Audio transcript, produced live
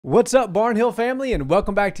What's up, Barnhill family, and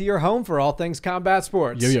welcome back to your home for all things combat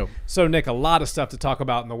sports. Yo. So, Nick, a lot of stuff to talk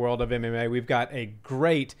about in the world of MMA. We've got a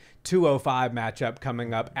great 205 matchup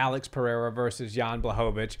coming up, Alex Pereira versus Jan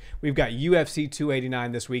Blachowicz. We've got UFC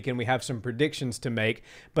 289 this weekend. We have some predictions to make,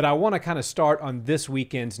 but I want to kind of start on this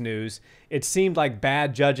weekend's news. It seemed like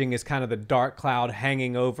bad judging is kind of the dark cloud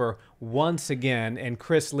hanging over once again, and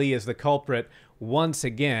Chris Lee is the culprit once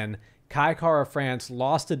again. Kai Kara-France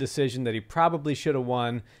lost a decision that he probably should have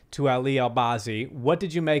won to Ali Albazi. What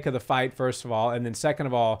did you make of the fight, first of all? And then second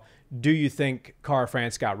of all, do you think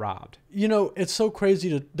Kara-France got robbed? You know, it's so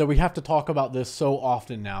crazy that we have to talk about this so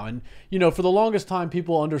often now. And, you know, for the longest time,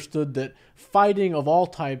 people understood that fighting of all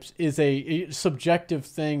types is a subjective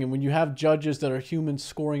thing. And when you have judges that are humans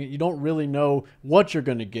scoring it, you don't really know what you're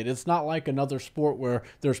going to get. It's not like another sport where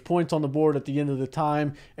there's points on the board at the end of the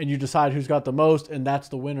time and you decide who's got the most and that's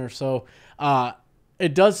the winner. So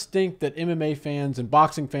it does stink that MMA fans and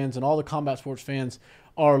boxing fans and all the combat sports fans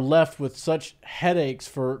are left with such headaches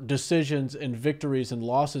for decisions and victories and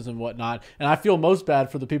losses and whatnot. And I feel most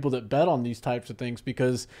bad for the people that bet on these types of things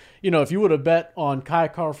because, you know, if you would have bet on Kai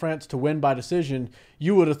Kara-France to win by decision,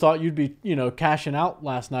 you would have thought you'd be, you know, cashing out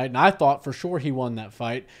last night. And I thought for sure he won that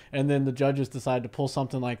fight. And then the judges decided to pull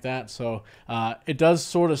something like that. So it does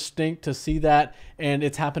sort of stink to see that. And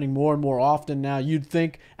it's happening more and more often now. You'd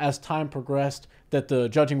think as time progressed that the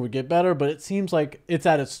judging would get better, but it seems like it's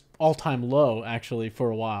at its all-time low, actually, for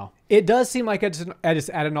a while. It does seem like it's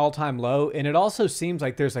at an all-time low, and it also seems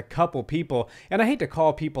like there's a couple people, and I hate to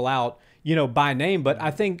call people out, you know, by name, but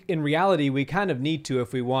I think in reality we kind of need to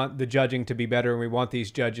if we want the judging to be better and we want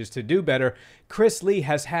these judges to do better. Chris Lee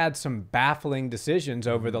has had some baffling decisions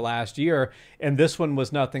over the last year, and this one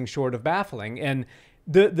was nothing short of baffling. And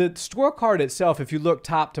the scorecard itself, if you look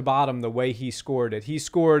top to bottom the way he scored it, he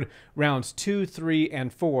scored rounds 2, 3,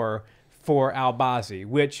 and 4 for Albazi,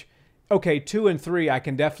 which, okay, 2 and 3 I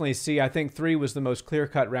can definitely see. I think 3 was the most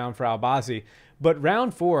clear-cut round for Albazi. But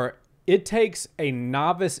round 4, it takes a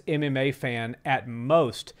novice MMA fan at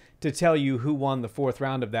most to tell you who won the 4th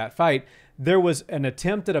round of that fight. There was an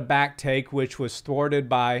attempt at a back take, which was thwarted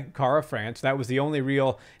by Kara-France. That was the only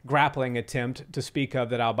real grappling attempt to speak of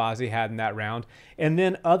that Albazi had in that round. And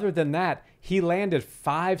then other than that, he landed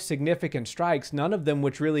 5 significant strikes, none of them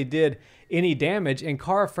which really did any damage, and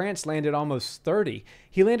Kara-France landed almost 30.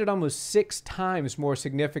 He landed almost 6 times more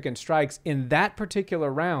significant strikes in that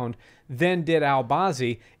particular round than did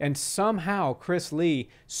Albazi, and somehow Chris Lee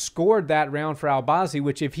scored that round for Albazi,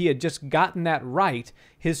 which if he had just gotten that right,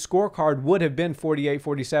 his scorecard would have been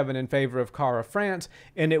 48-47 in favor of Kara-France,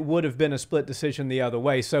 and it would have been a split decision the other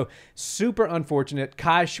way. So super unfortunate.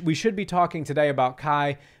 Kai, we should be talking today about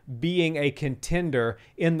Kai being a contender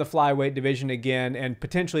in the flyweight division again and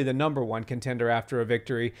potentially the #1 contender after a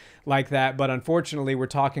victory like that. But unfortunately, we're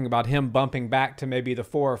talking about him bumping back to maybe the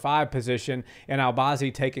 4 or 5 position and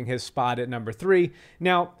Albazi taking his spot at #3.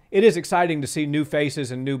 Now, it is exciting to see new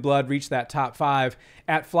faces and new blood reach that top 5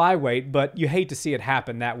 at flyweight, but you hate to see it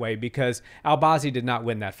happen that way because Albazi did not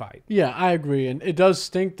win that fight. Yeah, I agree. And it does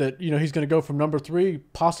stink that, you know, he's going to go from #3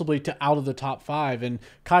 possibly to out of the top 5. And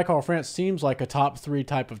Kai Kara-France seems like a top 3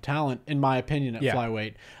 type of talent, in my opinion, at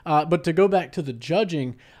flyweight. But to go back to the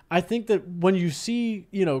judging, I think that when you see,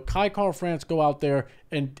 you know, Kai Kara-France go out there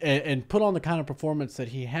and put on the kind of performance that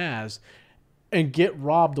he has, and get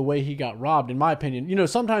robbed the way he got robbed, in my opinion. You know,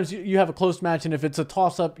 sometimes you have a close match, and if it's a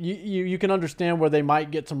toss-up, you can understand where they might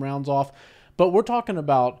get some rounds off. But we're talking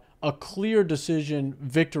about a clear decision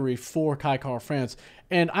victory for Kai Kara-France.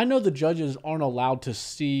 And I know the judges aren't allowed to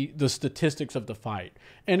see the statistics of the fight.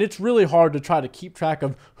 And it's really hard to try to keep track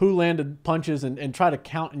of who landed punches and try to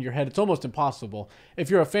count in your head. It's almost impossible.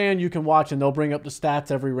 If you're a fan, you can watch and they'll bring up the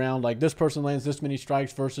stats every round, like this person lands this many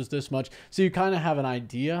strikes versus this much. So you kind of have an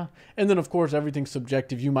idea. And then, of course, everything's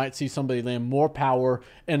subjective. You might see somebody land more power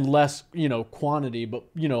and less, you know, quantity, but,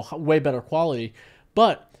 you know, way better quality.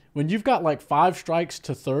 But when you've got like 5 strikes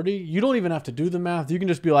to 30, you don't even have to do the math. You can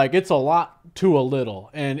just be like, it's a lot to a little.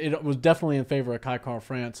 And it was definitely in favor of Kai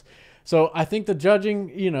Kara-France. So I think the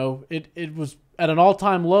judging, you know, it was at an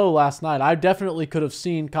all-time low last night. I definitely could have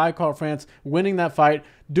seen Kai Kara-France winning that fight,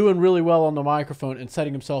 doing really well on the microphone, and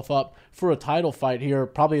setting himself up for a title fight here,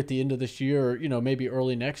 probably at the end of this year, or, you know, maybe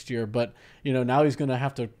early next year. But, you know, now he's going to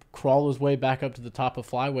have to crawl his way back up to the top of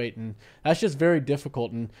flyweight, and that's just very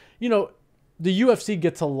difficult. And, you know, the UFC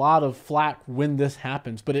gets a lot of flack when this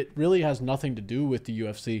happens, but it really has nothing to do with the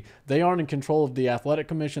UFC. They aren't in control of the athletic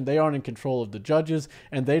commission. They aren't in control of the judges,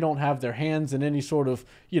 and they don't have their hands in any sort of,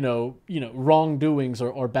 you know, wrongdoings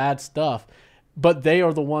or bad stuff. but they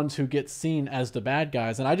are the ones who get seen as the bad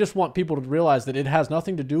guys. And I just want people to realize that it has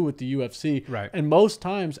nothing to do with the UFC. Right. And most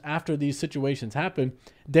times after these situations happen,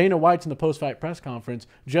 Dana White's in the post-fight press conference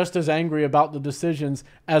just as angry about the decisions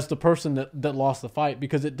as the person that lost the fight,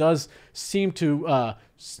 because it does seem to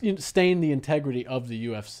stain the integrity of the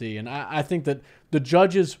UFC. And I think that the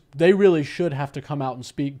judges, they really should have to come out and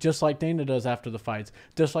speak, just like Dana does after the fights,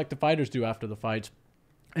 just like the fighters do after the fights.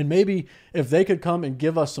 And maybe if they could come and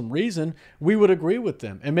give us some reason, we would agree with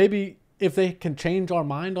them. And maybe if they can change our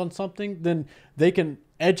mind on something, then they can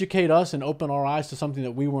educate us and open our eyes to something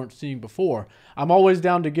that we weren't seeing before. I'm always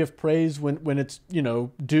down to give praise when it's,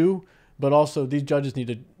 due, but also these judges need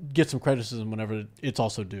to get some criticism whenever it's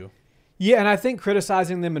also due. Yeah, and I think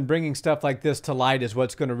criticizing them and bringing stuff like this to light is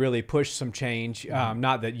what's going to really push some change.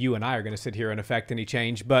 Not that you and I are going to sit here and affect any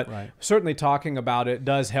change, but certainly talking about it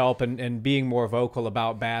does help, and being more vocal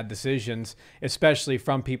about bad decisions, especially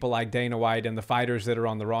from people like Dana White and the fighters that are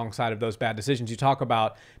on the wrong side of those bad decisions. You talk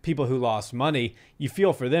about people who lost money, you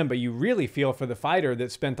feel for them, but you really feel for the fighter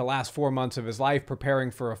that spent the last 4 months of his life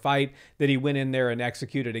preparing for a fight that he went in there and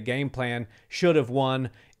executed a game plan, should have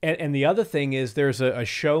won. And the other thing is there's a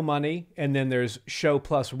show money, and then there's show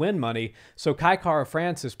plus win money. So Kai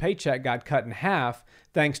Kara-France's paycheck got cut in half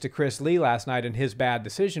thanks to Chris Lee last night and his bad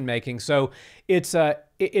decision making. So it's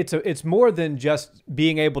more than just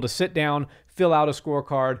being able to sit down, fill out a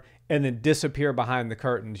scorecard, and then disappear behind the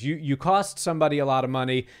curtains. You cost somebody a lot of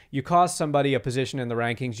money. You cost somebody a position in the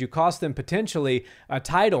rankings. You cost them potentially a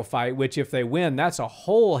title fight, which if they win, that's a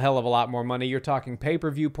whole hell of a lot more money. You're talking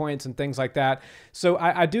pay-per-view points and things like that. So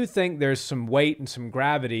I do think there's some weight and some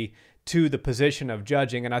gravity to the position of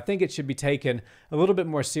judging, and I think it should be taken a little bit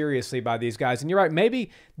more seriously by these guys. And you're right, maybe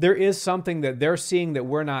there is something that they're seeing that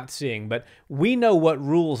we're not seeing, but we know what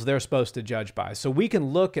rules they're supposed to judge by. So we can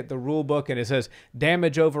look at the rule book and it says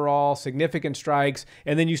damage overall, significant strikes,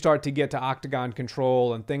 and then you start to get to octagon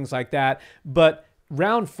control and things like that. But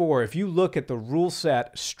round 4, if you look at the rule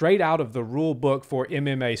set straight out of the rule book for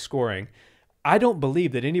MMA scoring, I don't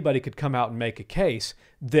believe that anybody could come out and make a case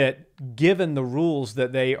that, given the rules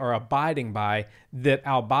that they are abiding by, that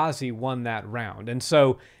Albazi won that round. And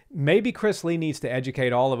so maybe Chris Lee needs to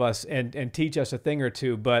educate all of us and teach us a thing or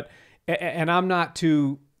two. And I'm not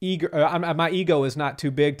too eager. My ego is not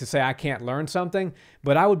too big to say I can't learn something.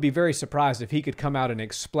 But I would be very surprised if he could come out and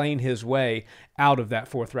explain his way out of that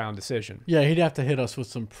 4th round decision. Yeah, he'd have to hit us with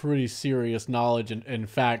some pretty serious knowledge and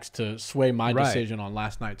facts to sway my decision on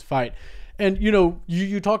last night's fight. And,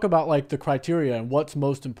 you talk about like the criteria and what's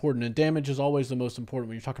most important, and damage is always the most important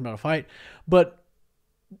when you're talking about a fight. But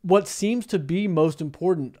what seems to be most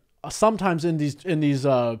important sometimes in these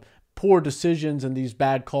poor decisions and these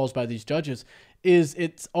bad calls by these judges is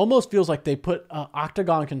it almost feels like they put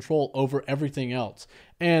octagon control over everything else.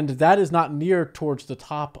 And that is not near towards the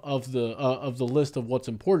top of the list of what's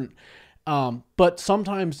important. But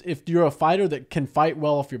sometimes if you're a fighter that can fight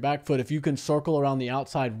well off your back foot, if you can circle around the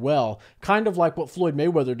outside well, kind of like what Floyd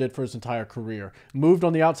Mayweather did for his entire career, moved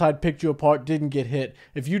on the outside, picked you apart, didn't get hit.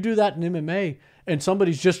 If you do that in MMA and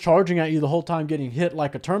somebody's just charging at you the whole time, getting hit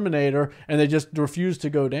like a Terminator, and they just refuse to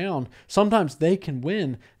go down, sometimes they can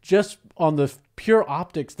win just on the pure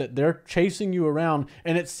optics that they're chasing you around,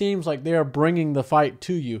 and it seems like they are bringing the fight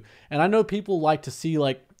to you. And I know people like to see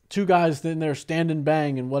like 2 guys in there stand and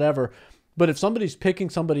bang and whatever. But if somebody's picking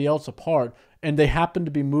somebody else apart and they happen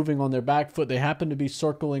to be moving on their back foot, they happen to be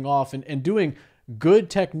circling off and doing good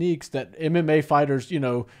techniques that MMA fighters,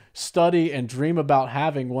 study and dream about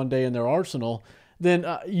having one day in their arsenal, then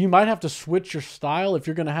you might have to switch your style if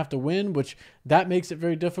you're going to have to win, which that makes it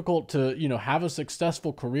very difficult to, have a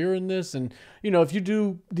successful career in this. And, if you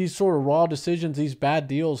do these sort of raw decisions, these bad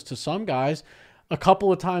deals to some guys a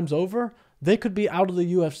couple of times over, they could be out of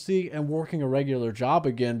the UFC and working a regular job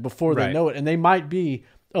again before they know it. And they might be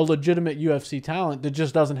a legitimate UFC talent that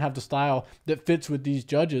just doesn't have the style that fits with these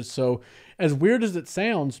judges. So as weird as it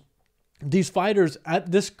sounds, these fighters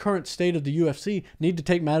at this current state of the UFC need to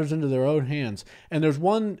take matters into their own hands. And there's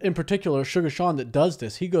one in particular, Sugar Sean, that does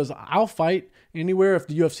this. He goes, I'll fight anywhere if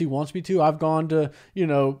the UFC wants me to. I've gone to,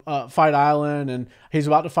 Fight Island, and he's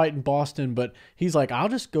about to fight in Boston, but he's like, I'll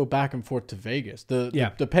just go back and forth to Vegas.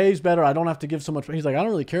 The pay's better. I don't have to give so much. He's like, I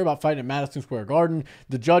don't really care about fighting at Madison Square Garden.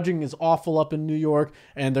 The judging is awful up in New York,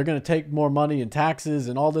 and they're going to take more money and taxes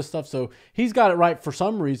and all this stuff. So he's got it right for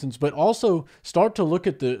some reasons, but also start to look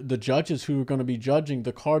at the judges who are going to be judging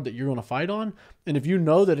the card that you're going to fight on. And if you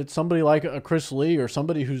know that it's somebody like a Chris Lee or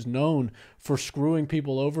somebody who's known for screwing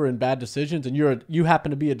people over in bad decisions, and you happen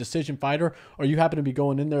to be a decision fighter, or you happen to be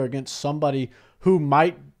going in there against somebody who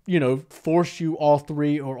might, force you all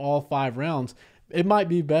 3 or all 5 rounds, it might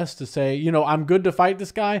be best to say, you know, I'm good to fight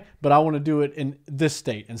this guy, but I want to do it in this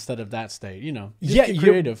state instead of that state. You know, just get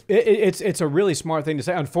creative. It's a really smart thing to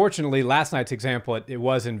say. Unfortunately, last night's example, it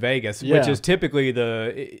was in Vegas, which is typically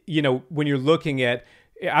the, you know, when you're looking at,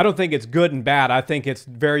 I don't think it's good and bad. I think it's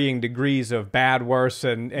varying degrees of bad, worse,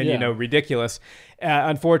 and you know, ridiculous.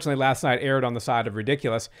 Unfortunately, last night aired on the side of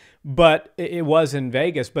ridiculous, but it was in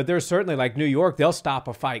Vegas. But there's certainly, like New York, they'll stop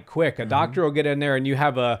a fight quick. A doctor will get in there and you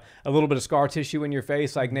have a little bit of scar tissue in your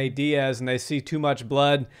face like Nate Diaz, and they see too much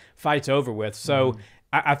blood, fight's over with. So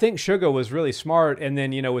I think Sugar was really smart. And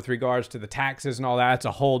then, you know, with regards to the taxes and all that, it's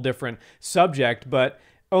a whole different subject. But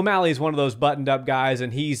O'Malley's one of those buttoned up guys,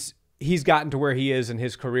 and he's gotten to where he is in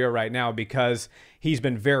his career right now because he's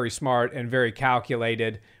been very smart and very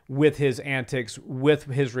calculated with his antics, with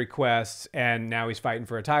his requests, and now he's fighting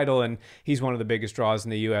for a title, and he's one of the biggest draws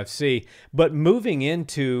in the UFC. But moving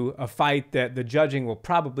into a fight that the judging will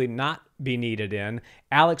probably not be needed in,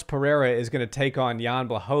 Alex Pereira is going to take on Jan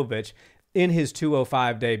Blachowicz in his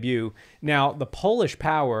 205 debut. Now, the Polish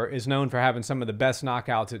Power is known for having some of the best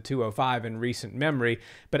knockouts at 205 in recent memory,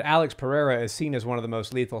 but Alex Pereira is seen as one of the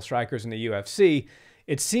most lethal strikers in the UFC.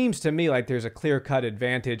 It seems to me like there's a clear-cut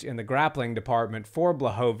advantage in the grappling department for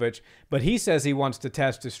Blachowicz, but he says he wants to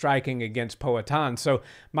test his striking against Poatan. So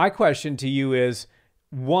my question to you is,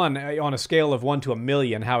 one, on a scale of 1 to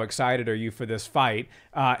 1,000,000, how excited are you for this fight?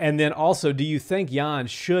 And then also, do you think Jan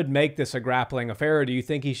should make this a grappling affair, or do you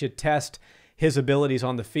think he should test his abilities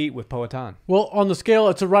on the feet with Poatan? Well, on the scale,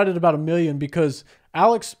 it's right at about 1,000,000 because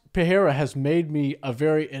Alex Pereira has made me a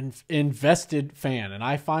very invested fan, and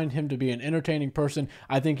I find him to be an entertaining person.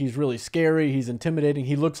 I think he's really scary. He's intimidating.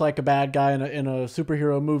 He looks like a bad guy in a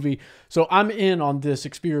superhero movie. So I'm in on this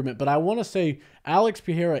experiment, but I want to say Alex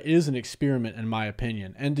Pereira is an experiment in my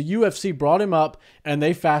opinion, and the UFC brought him up and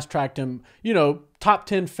they fast-tracked him, you know, top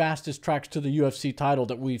 10 fastest tracks to the UFC title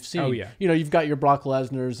that we've seen. Oh, yeah. You know, you've got your Brock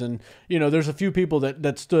Lesnar's, and, you know, there's a few people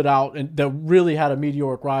that stood out and that really had a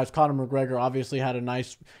meteoric rise. Conor McGregor obviously had a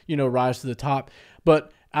nice, you know, rise to the top.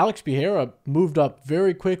 But Alex Pereira moved up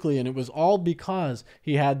very quickly, and it was all because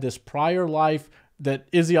he had this prior life that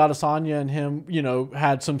Izzy Adesanya and him, you know,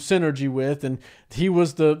 had some synergy with, and he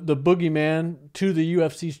was the boogeyman to the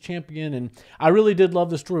UFC's champion. And I really did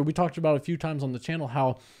love the story. We talked about it a few times on the channel,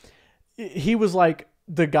 how he was like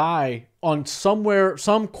the guy on some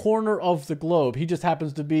corner of the globe. He just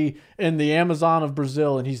happens to be in the Amazon of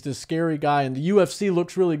Brazil, and he's this scary guy. And the UFC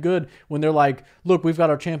looks really good when they're like, look, we've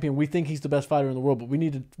got our champion. We think he's the best fighter in the world, but we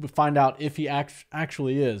need to find out if he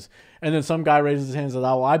actually is. And then some guy raises his hand and says,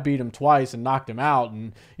 oh, well, I beat him twice and knocked him out,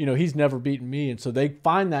 and, you know, he's never beaten me. And so they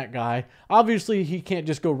find that guy. Obviously, he can't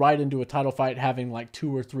just go right into a title fight having like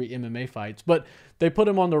 2 or 3 MMA fights, but they put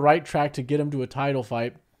him on the right track to get him to a title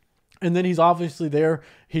fight. And then he's obviously there.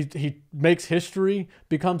 He makes history,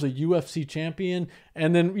 becomes a UFC champion,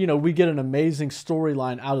 and then, you know, we get an amazing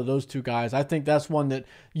storyline out of those two guys. I think that's one that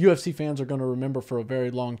UFC fans are going to remember for a very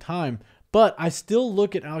long time. But I still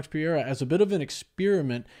look at Alex Pereira as a bit of an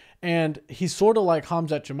experiment, and he's sort of like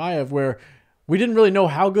Khamzat Chimaev, where we didn't really know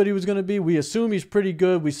how good he was going to be. We assume he's pretty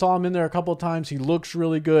good. We saw him in there a couple of times. He looks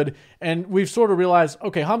really good. And we've sort of realized,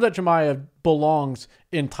 okay, Khamzat Chimaev belongs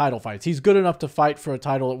in title fights. He's good enough to fight for a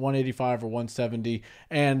title at 185 or 170,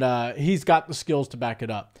 and he's got the skills to back it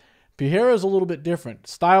up. Pereira is a little bit different.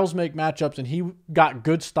 Styles make matchups, and he got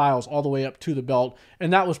good styles all the way up to the belt,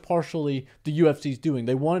 and that was partially the UFC's doing.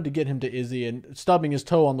 They wanted to get him to Izzy, and stubbing his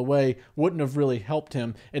toe on the way wouldn't have really helped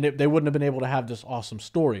him, and they wouldn't have been able to have this awesome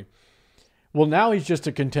story. Well, now he's just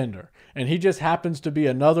a contender, and he just happens to be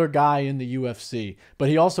another guy in the UFC, but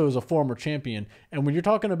he also is a former champion. And when you're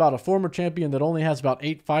talking about a former champion that only has about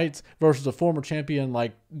 8 fights versus a former champion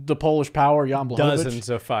like the Polish Power, Jan Blachowicz. Dozens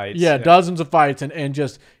of fights. Yeah, dozens of fights, and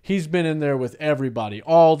just he's been in there with everybody,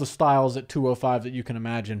 all the styles at 205 that you can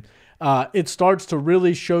imagine. It starts to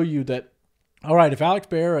really show you that, all right, if Alex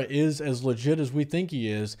Pereira is as legit as we think he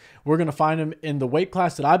is, we're going to find him in the weight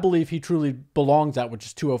class that I believe he truly belongs at, which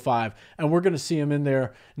is 205, and we're going to see him in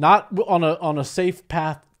there, not on a safe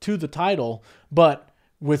path to the title, but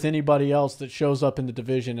with anybody else that shows up in the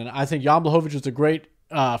division. And I think Jan Blachowicz is a great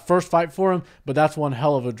first fight for him, but that's one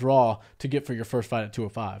hell of a draw to get for your first fight at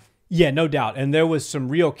 205. Yeah, no doubt. And there was some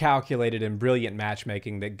real calculated and brilliant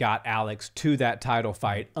matchmaking that got Alex to that title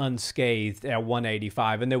fight unscathed at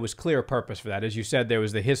 185. And there was clear purpose for that. As you said, there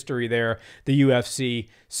was the history there. The UFC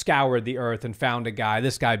scoured the earth and found a guy.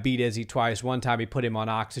 This guy beat Izzy twice. One time he put him on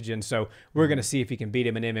oxygen. So we're going to see if he can beat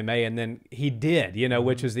him in MMA. And then he did, you know,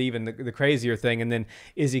 which was even the crazier thing. And then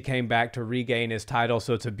Izzy came back to regain his title.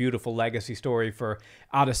 So it's a beautiful legacy story for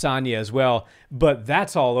Adesanya as well. But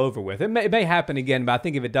that's all over with. It may happen again, but I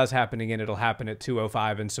think if it does happen happen again, it'll happen at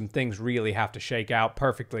 205, and some things really have to shake out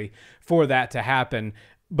perfectly for that to happen.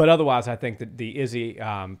 But otherwise, I think that the Izzy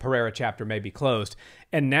Pereira chapter may be closed.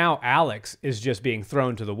 And now Alex is just being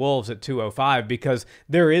thrown to the wolves at 205 because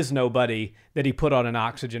there is nobody that he put on an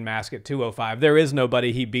oxygen mask at 205. There is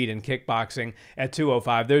nobody he beat in kickboxing at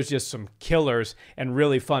 205. There's just some killers and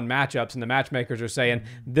really fun matchups. And the matchmakers are saying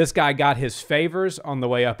this guy got his favors on the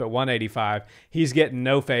way up at 185. He's getting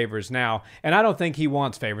no favors now. And I don't think he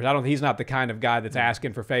wants favors. He's not the kind of guy that's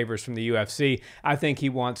asking for favors from the UFC. I think he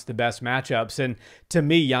wants the best matchups. And to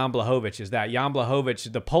me, Jan Blachowicz is that. Jan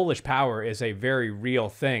Blachowicz, the Polish power is a very real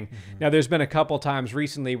thing. Now, there's been a couple times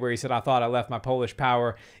recently where he said, I thought I left my Polish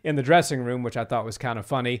power in the dressing room, which I thought was kind of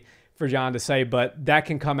funny for Jan to say, but that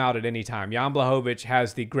can come out at any time. Jan Blachowicz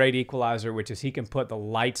has the great equalizer, which is he can put the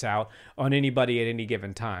lights out on anybody at any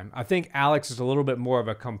given time. I think Alex is a little bit more of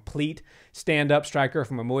a complete stand-up striker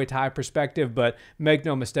from a Muay Thai perspective, but make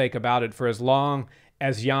no mistake about it, for as long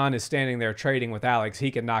as Jan is standing there trading with Alex, he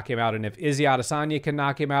can knock him out. And if Izzy Adesanya can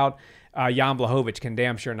knock him out, Jan Blachowicz can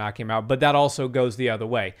damn sure knock him out. But that also goes the other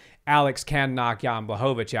way. Alex can knock Jan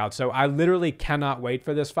Blachowicz out. So I literally cannot wait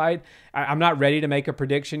for this fight. I'm not ready to make a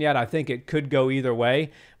prediction yet. I think it could go either way.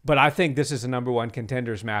 But I think this is a #1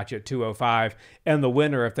 contenders match at 205. And the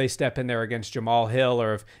winner, if they step in there against Jamal Hill,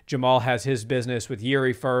 or if Jamal has his business with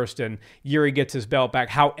Yuri first and Yuri gets his belt back,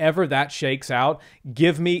 however that shakes out,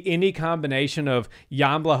 give me any combination of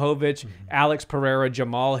Jan Blachowicz, Alex Pereira,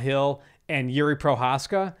 Jamal Hill, and Yuri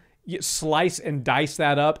Prohaska. You slice and dice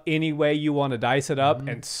that up any way you want to dice it up,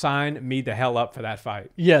 and sign me the hell up for that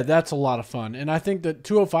fight. Yeah, that's a lot of fun. And I think that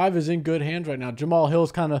 205 is in good hands right now. Jamal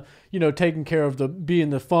Hill's kind of, taking care of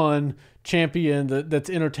being the fun champion that's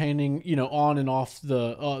entertaining, on and off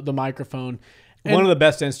the microphone. And one of the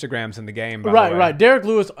best Instagrams in the game, by the way. Right. Derek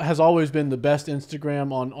Lewis has always been the best Instagram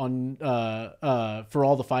for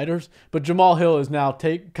all the fighters, but Jamal Hill is now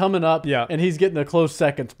coming up, and he's getting a close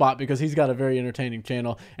second spot because he's got a very entertaining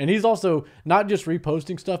channel, and he's also not just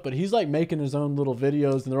reposting stuff, but he's like making his own little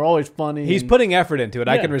videos, and they're always funny. He's putting effort into it.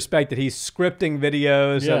 I can respect that he's scripting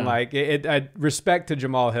videos, and respect to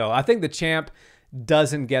Jamal Hill. I think the champ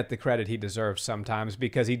doesn't get the credit he deserves sometimes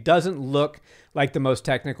because he doesn't look like the most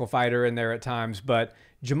technical fighter in there at times, but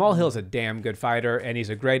Jamal Hill's a damn good fighter, and he's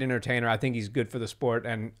a great entertainer. I think he's good for the sport,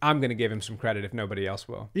 and I'm going to give him some credit if nobody else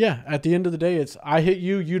will. Yeah, at the end of the day, it's I hit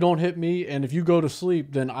you, you don't hit me, and if you go to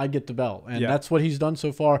sleep, then I get the belt. And that's what he's done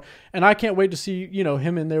so far. And I can't wait to see,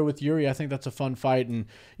 him in there with Yuri. I think that's a fun fight. And,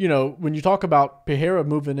 when you talk about Pereira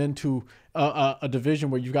moving into a division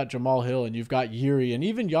where you've got Jamal Hill and you've got Yuri and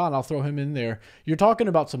even Jan, I'll throw him in there. You're talking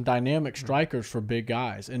about some dynamic strikers for big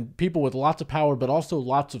guys and people with lots of power, but also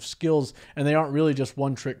lots of skills, and they aren't really just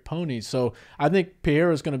one-trick ponies. So I think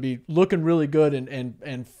Pereira is going to be looking really good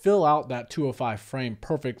and fill out that 205 frame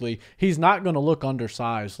perfectly. He's not going to look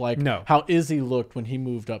undersized like how Izzy looked when he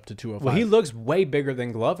moved up to 205. Well, he looks way bigger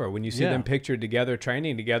than Glover when you see them pictured together,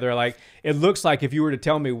 training together. Like, it looks like if you were to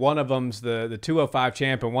tell me one of them's the 205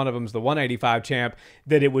 champ and one of them's the 185 champ,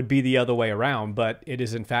 that it would be the other way around. But it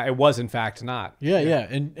was in fact not. Yeah.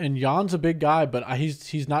 And Jan's a big guy, but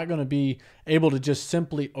he's not going to be able to just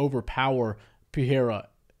simply overpower Pereira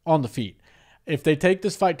on the feet. If they take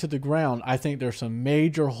this fight to the ground, I think there's some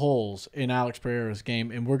major holes in Alex Pereira's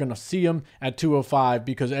game, and we're going to see him at 205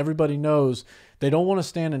 because everybody knows they don't want to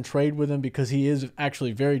stand and trade with him because he is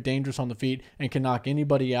actually very dangerous on the feet and can knock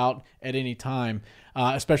anybody out at any time,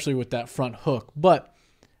 especially with that front hook. But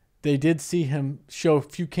they did see him show a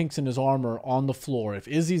few kinks in his armor on the floor. If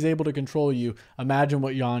Izzy's able to control you, imagine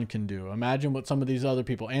what Jan can do. Imagine what some of these other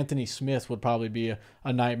people. Anthony Smith would probably be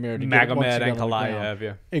a nightmare to get once Magomed and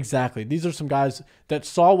Ankalaev, Exactly. These are some guys that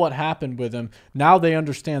saw what happened with him. Now they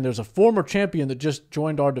understand there's a former champion that just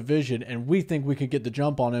joined our division, and we think we could get the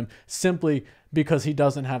jump on him simply because he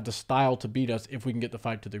doesn't have the style to beat us if we can get the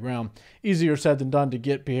fight to the ground. Easier said than done to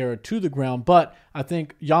get Pereira to the ground, but I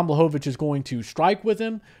think Jan Blachowicz is going to strike with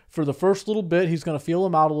him for the first little bit. He's going to feel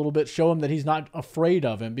him out a little bit, show him that he's not afraid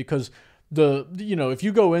of him because if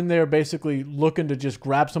you go in there basically looking to just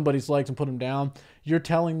grab somebody's legs and put him down, you're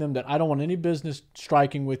telling them that I don't want any business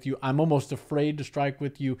striking with you. I'm almost afraid to strike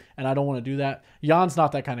with you, and I don't want to do that. Jan's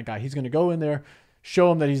not that kind of guy. He's going to go in there, show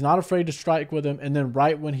him that he's not afraid to strike with him, and then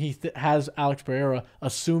right when he has Alex Pereira,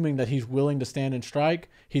 assuming that he's willing to stand and strike,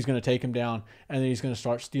 he's going to take him down, and then he's going to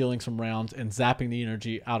start stealing some rounds and zapping the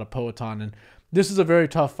energy out of Poatan. And this is a very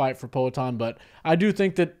tough fight for Poatan, but I do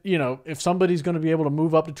think that, if somebody's going to be able to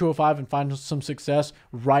move up to 205 and find some success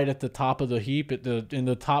right at the top of the heap, in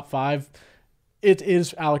the top 5, it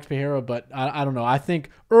is Alex Pereira, but I don't know. I think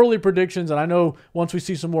early predictions, and I know once we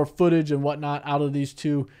see some more footage and whatnot out of these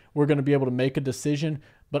two, we're going to be able to make a decision.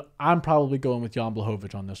 but I'm probably going with Jan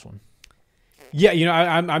Blachowicz on this one. Yeah,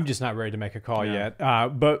 I'm just not ready to make a call yet.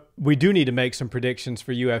 But we do need to make some predictions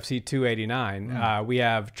for UFC 289. We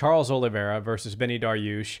have Charles Oliveira versus Beneil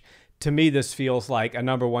Dariush. To me, this feels like a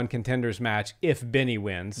 #1 contenders match if Benny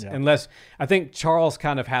wins. Yeah. Unless I think Charles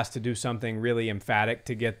kind of has to do something really emphatic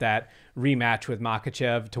to get that rematch with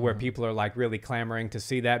Makhachev to where people are like really clamoring to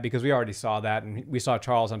see that, because we already saw that, and we saw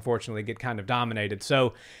Charles unfortunately get kind of dominated.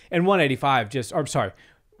 So in 185,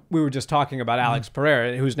 we were just talking about Alex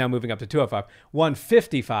Pereira, who's now moving up to 205.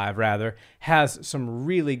 155, rather, has some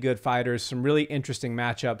really good fighters, some really interesting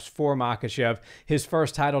matchups for Makhachev. His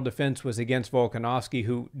first title defense was against Volkanovski,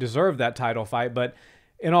 who deserved that title fight, but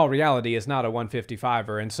in all reality is not a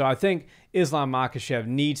 155er. And so I think Islam Makhachev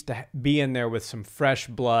needs to be in there with some fresh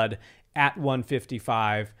blood at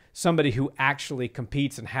 155, somebody who actually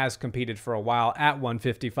competes and has competed for a while at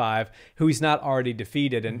 155, who he's not already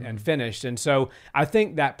defeated and finished. And so I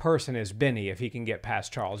think that person is Benny if he can get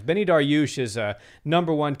past Charles. Beneil Dariush is a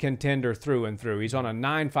 #1 contender through and through. He's on a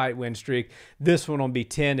 9-fight win streak. This one will be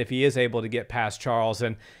 10 if he is able to get past Charles.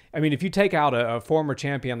 And I mean, if you take out a former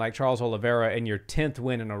champion like Charles Oliveira in your 10th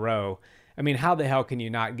win in a row, I mean, how the hell can you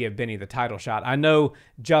not give Benny the title shot? I know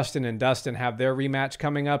Justin and Dustin have their rematch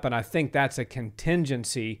coming up, and I think that's a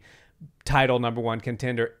contingency title #1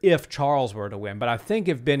 contender if Charles were to win. But I think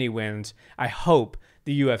if Benny wins, I hope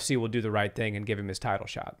the UFC will do the right thing and give him his title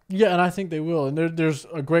shot. Yeah, and I think they will. And there's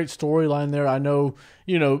a great storyline there. I know,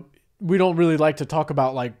 we don't really like to talk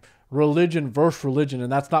about like religion versus religion, and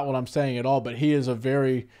that's not what I'm saying at all, but he is a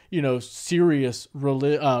very, serious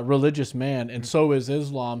religious man, and so is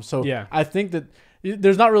Islam. So yeah. I think that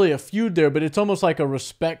there's not really a feud there, but it's almost like a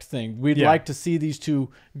respect thing. We'd like to see these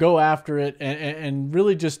two go after it and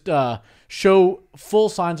really just show full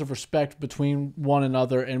signs of respect between one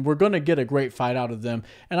another, and we're going to get a great fight out of them.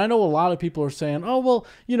 And I know a lot of people are saying, oh,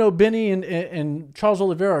 well, Benny and Charles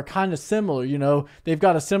Oliveira are kind of similar. They've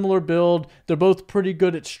got a similar build. They're both pretty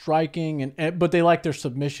good at striking, but they like their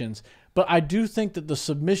submissions. But I do think that the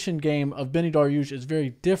submission game of Beneil Dariush is very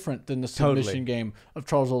different than the submission game of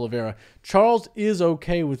Charles Oliveira. Charles is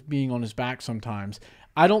okay with being on his back sometimes.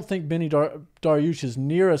 I don't think Beneil Dariush is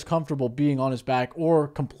near as comfortable being on his back or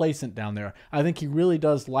complacent down there. I think he really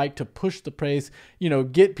does like to push the pace,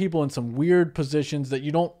 get people in some weird positions that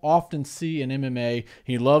you don't often see in MMA.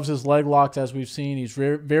 He loves his leg locks, as we've seen. He's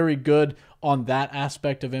very, very good on that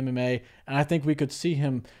aspect of MMA. And I think we could see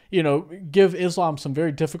him, give Islam some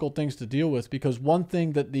very difficult things to deal with, because one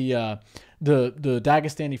thing that the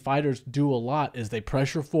Dagestani fighters do a lot is they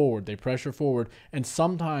pressure forward. And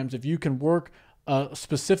sometimes if you can work a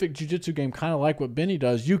specific jiu-jitsu game, kind of like what Benny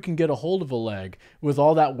does, you can get a hold of a leg with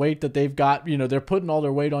all that weight that they've got. They're putting all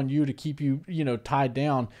their weight on you to keep you, tied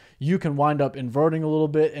down. You can wind up inverting a little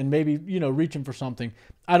bit and maybe, reaching for something.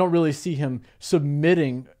 I don't really see him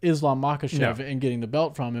submitting Islam Makhachev and getting the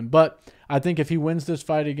belt from him. But I think if he wins this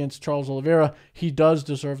fight against Charles Oliveira, he does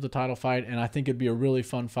deserve the title fight, and I think it'd be a really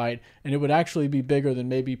fun fight, and it would actually be bigger than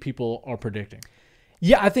maybe people are predicting.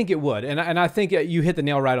 Yeah, I think it would. And I think you hit the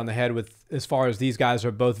nail right on the head with as far as these guys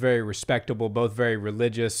are both very respectable, both very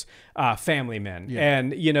religious family men. Yeah.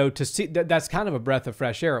 And, to see that's kind of a breath of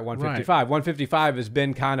fresh air at 155. Right. 155 has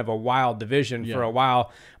been kind of a wild division for a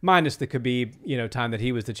while, minus the Khabib, time that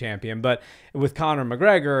he was the champion. But with Conor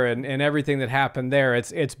McGregor and everything that happened there,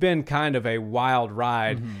 it's been kind of a wild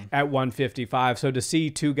ride at 155. So to see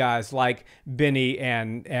two guys like Benny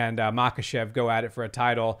and Makhachev go at it for a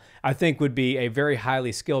title, I think would be a very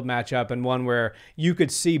highly skilled matchup, and one where you could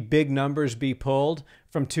see big numbers be pulled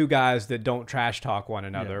from two guys that don't trash talk one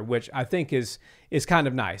another, which I think is kind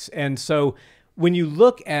of nice. And so when you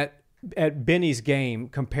look at Benny's game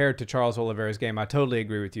compared to Charles Oliveira's game, I totally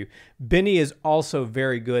agree with you. Benny is also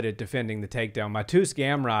very good at defending the takedown. Mateusz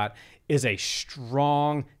Gamrot is a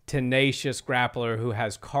strong, tenacious grappler who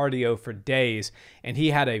has cardio for days, and he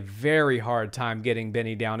had a very hard time getting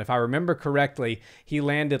Benny down. If I remember correctly, he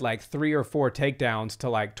landed like 3 or 4 takedowns to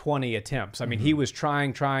like 20 attempts. I mean, he was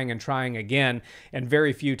trying again, and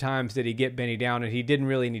very few times did he get Benny down, and he didn't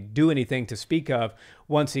really do anything to speak of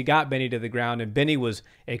once he got Benny to the ground. And Benny was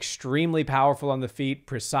extremely powerful on the feet,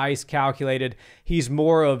 precise, calculated. He's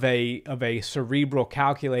more of a cerebral,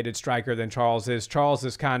 calculated striker than Charles is. Charles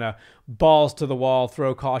is kind of balls to the wall,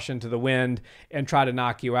 throw caution to the wind, and try to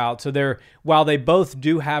knock you out. So while they both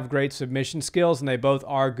do have great submission skills and they both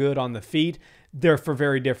are good on the feet, they're for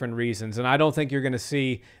very different reasons. And I don't think you're going to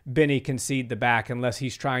see Benny concede the back unless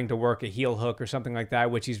he's trying to work a heel hook or something like that,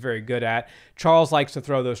 which he's very good at. Charles likes to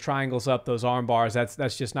throw those triangles up, those arm bars.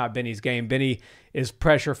 That's just not Benny's game. Benny is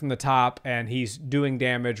pressure from the top, and he's doing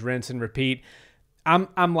damage, rinse and repeat.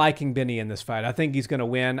 I'm liking Beneil in this fight. I think he's going to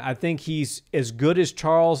win. I think he's as good as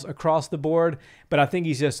Charles across the board, but I think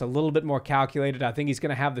he's just a little bit more calculated. I think he's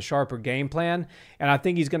going to have the sharper game plan, and I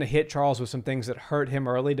think he's going to hit Charles with some things that hurt him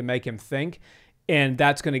early to make him think, and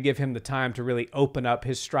that's going to give him the time to really open up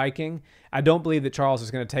his striking. I don't believe that Charles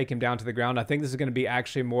is going to take him down to the ground. I think this is going to be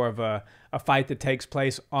actually more of a fight that takes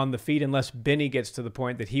place on the feet unless Beneil gets to the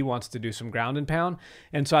point that he wants to do some ground and pound.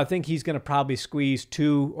 And so I think he's going to probably squeeze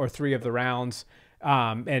 2 or 3 of the rounds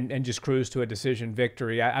and just cruise to a decision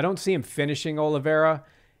victory. I don't see him finishing Oliveira,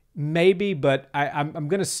 maybe, but I'm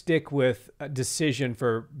going to stick with a decision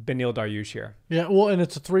for Beneil Dariush here. Yeah, well, and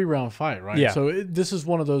it's a 3-round fight, right? Yeah. So this is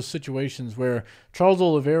one of those situations where Charles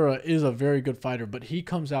Oliveira is a very good fighter, but he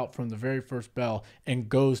comes out from the very first bell and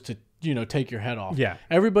goes to, take your head off. Yeah.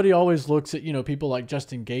 Everybody always looks at, people like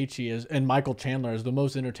Justin Gaethje and Michael Chandler as the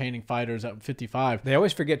most entertaining fighters at 55. They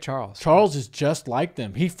always forget Charles. Charles is just like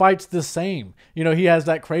them. He fights the same. He has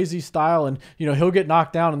that crazy style, and, he'll get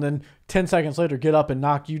knocked down and then 10 seconds later get up and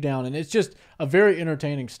knock you down. And it's just a very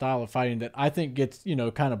entertaining style of fighting that I think gets,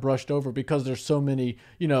 kind of brushed over because there's so many,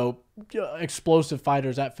 explosive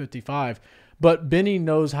fighters at 55. But Beneil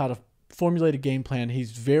knows how to formulate a game plan. He's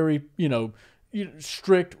very,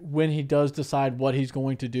 strict when he does decide what he's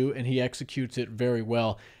going to do, and he executes it very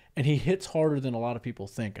well. And he hits harder than a lot of people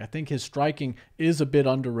think. I think his striking is a bit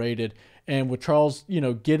underrated. And with Charles,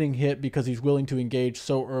 getting hit because he's willing to engage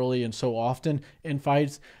so early and so often in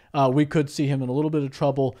fights, we could see him in a little bit of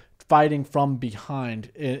trouble fighting from behind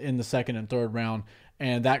in the second and third round.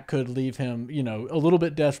 And that could leave him, a little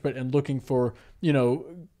bit desperate and looking for,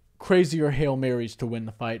 crazier Hail Marys to win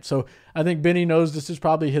the fight. So I think Beneil knows this is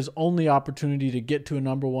probably his only opportunity to get to a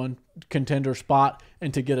 #1 contender spot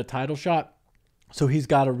and to get a title shot. So he's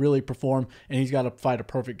got to really perform, and he's got to fight a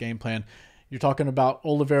perfect game plan. You're talking about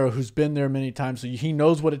Oliveira, who's been there many times, so he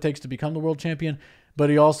knows what it takes to become the world champion,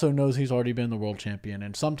 but he also knows he's already been the world champion.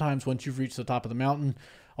 And sometimes once you've reached the top of the mountain,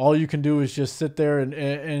 all you can do is just sit there and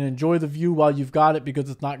enjoy the view while you've got it, because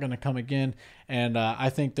it's not going to come again. And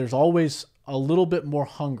I think there's always a little bit more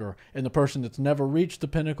hunger in the person that's never reached the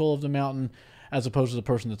pinnacle of the mountain as opposed to the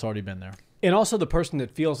person that's already been there. And also the person that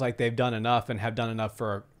feels like they've done enough and have done enough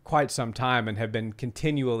for quite some time and have been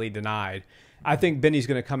continually denied. I think Beneil's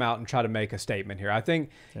going to come out and try to make a statement here. I think,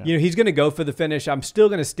 he's going to go for the finish. I'm still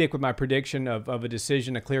going to stick with my prediction of a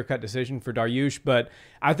decision, a clear-cut decision for Dariush, but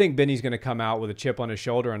I think Beneil's going to come out with a chip on his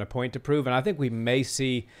shoulder and a point to prove, and I think we may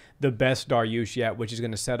see the best Dariush yet, which is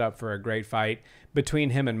going to set up for a great fight between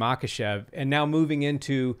him and Makhachev. And now moving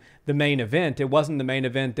into the main event, it wasn't the main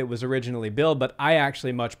event that was originally billed, but I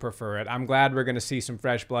actually much prefer it. I'm glad we're going to see some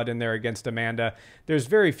fresh blood in there against Amanda. There's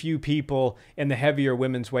very few people in the heavier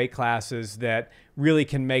women's weight classes that really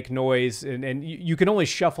can make noise, and you can only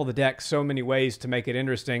shuffle the deck so many ways to make it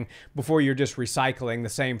interesting before you're just recycling the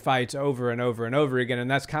same fights over and over and over again,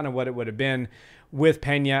 and that's kind of what it would have been with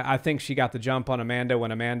Pena. I think she got the jump on Amanda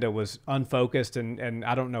when Amanda was unfocused, and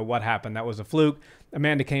I don't know what happened. That was a fluke.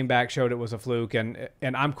 Amanda came back, showed it was a fluke, and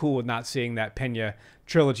I'm cool with not seeing that Pena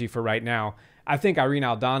trilogy for right now. I think Irene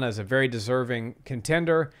Aldana is a very deserving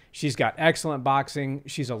contender. She's got excellent boxing.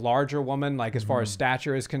 She's a larger woman, like as far as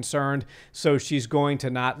stature is concerned, so she's going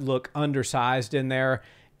to not look undersized in there.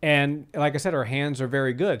 And like I said, her hands are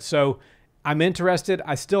very good. So I'm interested.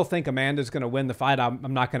 I still think Amanda's going to win the fight.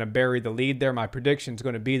 I'm not going to bury the lead there. My prediction is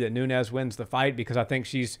going to be that Nunes wins the fight because I think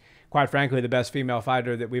she's, quite frankly, the best female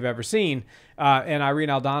fighter that we've ever seen. And Irene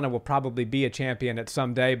Aldana will probably be a champion at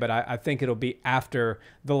some day, but I think it'll be after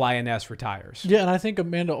the Lioness retires. Yeah, and I think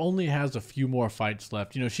Amanda only has a few more fights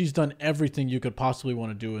left. She's done everything you could possibly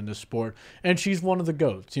want to do in this sport, and she's one of the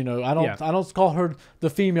GOATs. I don't call her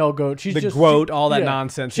the female GOAT. She's the just GOAT, all that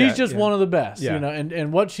nonsense. She's just one of the best.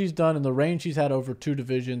 And what she's done in the reign she's had over 2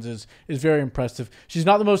 divisions is very impressive. She's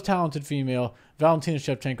not the most talented female. Valentina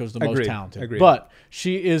Shevchenko is the most talented, but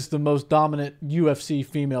she is the most dominant UFC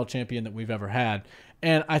female champion that we've ever had.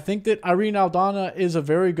 And I think that Irene Aldana is a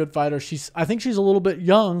very good fighter. I think she's a little bit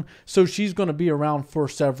young, so she's going to be around for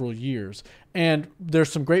several years. And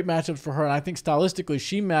there's some great matchups for her. And I think stylistically,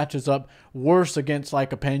 she matches up worse against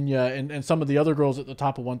like a Pena and some of the other girls at the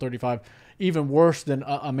top of 135, even worse than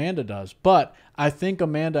Amanda does. But I think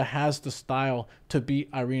Amanda has the style to beat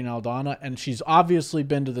Irene Aldana. And she's obviously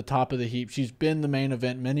been to the top of the heap. She's been the main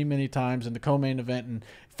event many, many times in the co-main event and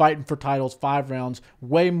fighting for titles 5 rounds,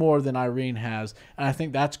 way more than Irene has. And I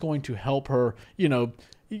think that's going to help her,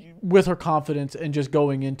 with her confidence and just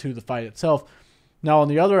going into the fight itself. Now, on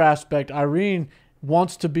the other aspect, Irene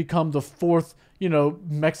wants to become the 4th,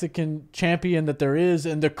 Mexican champion that there is,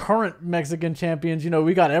 and the current Mexican champions.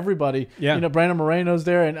 We got everybody. Yeah. Brandon Moreno's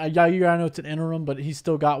there, and Yair, I know it's an interim, but he's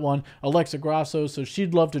still got one. Alexa Grasso, so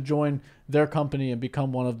she'd love to join their company and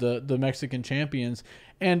become one of the Mexican champions.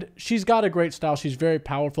 And she's got a great style. She's very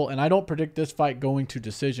powerful, and I don't predict this fight going to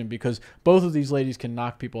decision because both of these ladies can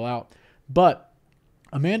knock people out. But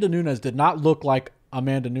Amanda Nunes did not look like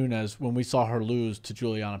Amanda Nunes when we saw her lose to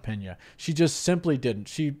Juliana Pena. She just simply didn't.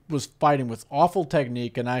 She was fighting with awful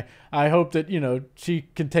technique, and I hope that, she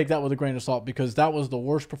can take that with a grain of salt because that was the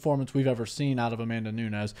worst performance we've ever seen out of Amanda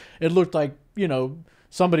Nunes. It looked like,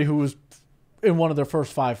 somebody who was in one of their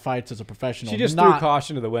first 5 fights as a professional. She just threw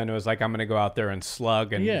caution to the wind. It was like, I'm going to go out there and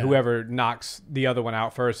slug, and whoever knocks the other one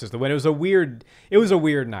out first is the win. It was a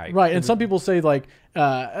weird night. Right, and some people say, like,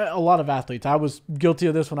 a lot of athletes. I was guilty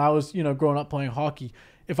of this when I was, growing up playing hockey.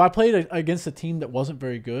 If I played against a team that wasn't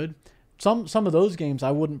very good, some of those games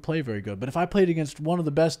I wouldn't play very good. But if I played against one of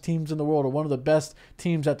the best teams in the world or one of the best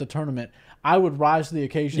teams at the tournament, I would rise to the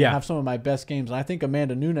occasion and have some of my best games. And I think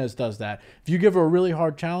Amanda Nunes does that. If you give her a really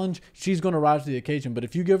hard challenge, she's going to rise to the occasion. But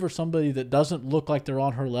if you give her somebody that doesn't look like they're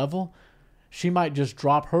on her level, she might just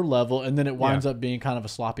drop her level, and then it winds up being kind of a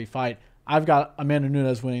sloppy fight. I've got Amanda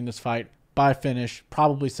Nunes winning this fight by finish,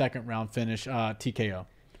 probably second round finish, TKO.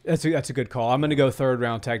 That's a good call. I'm going to go third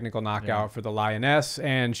round technical knockout for the Lioness,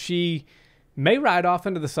 and she may ride off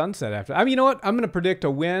into the sunset after. I mean, you know what? I'm going to predict a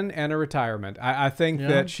win and a retirement. I think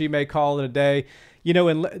that she may call it a day.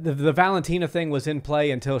 And the Valentina thing was in play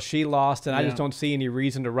until she lost, and I just don't see any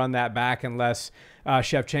reason to run that back unless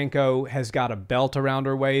Shevchenko has got a belt around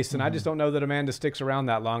her waist, and I just don't know that Amanda sticks around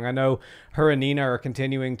that long. I know her and Nina are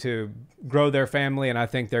continuing to grow their family, and I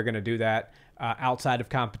think they're going to do that outside of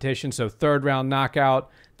competition. So third round knockout.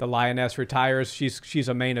 The Lioness retires. She's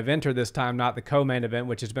a main eventer this time, not the co-main event,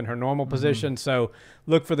 which has been her normal position. So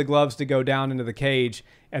look for the gloves to go down into the cage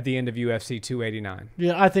at the end of UFC 289.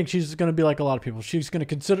 Yeah, I think she's going to be like a lot of people. She's going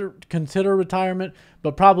to consider retirement,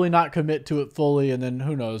 but probably not commit to it fully. And then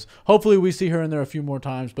who knows? Hopefully we see her in there a few more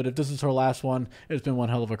times. But if this is her last one, it's been one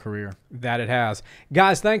hell of a career. That it has.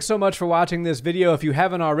 Guys, thanks so much for watching this video. If you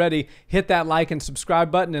haven't already, hit that like and subscribe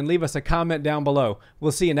button and leave us a comment down below.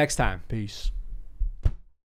 We'll see you next time. Peace.